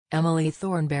Emily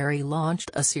Thornberry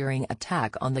launched a searing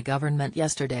attack on the government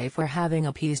yesterday for having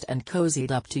appeased and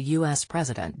cozied up to U.S.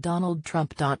 President Donald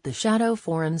Trump. The shadow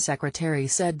foreign secretary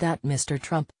said that Mr.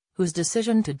 Trump, whose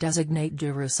decision to designate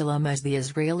Jerusalem as the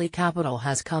Israeli capital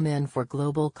has come in for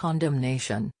global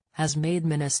condemnation, has made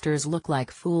ministers look like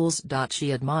fools.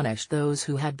 She admonished those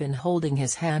who had been holding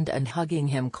his hand and hugging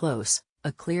him close,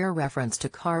 a clear reference to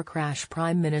car crash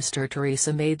Prime Minister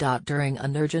Theresa May. During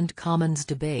an urgent Commons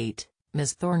debate,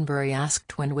 Ms. Thornberry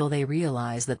asked when will they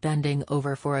realize that bending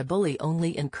over for a bully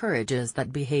only encourages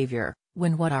that behavior,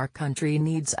 when what our country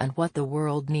needs and what the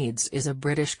world needs is a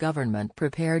British government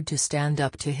prepared to stand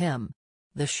up to him.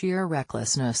 The sheer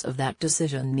recklessness of that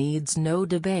decision needs no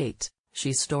debate,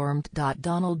 she stormed.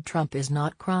 Donald Trump is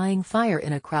not crying fire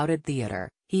in a crowded theater,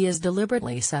 he is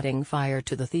deliberately setting fire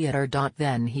to the theater.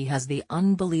 Then he has the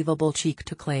unbelievable cheek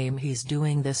to claim he's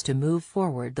doing this to move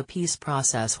forward the peace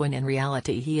process when in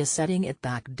reality he is setting it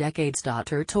back decades.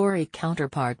 Her Tory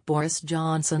counterpart Boris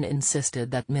Johnson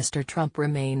insisted that Mr. Trump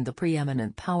remain the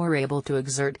preeminent power able to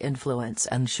exert influence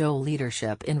and show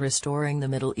leadership in restoring the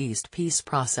Middle East peace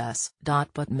process.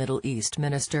 But Middle East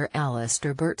Minister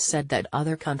Alistair Burt said that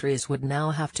other countries would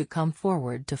now have to come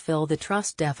forward to fill the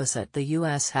trust deficit the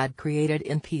U.S. had created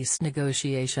in peace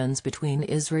negotiations between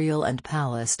Israel and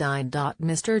Palestine.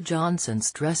 Mr. Johnson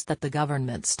stressed that the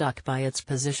government stuck by its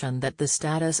position that the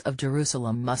status of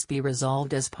Jerusalem must be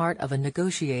resolved as part of a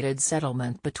negotiated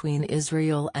settlement between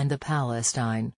Israel and Palestine.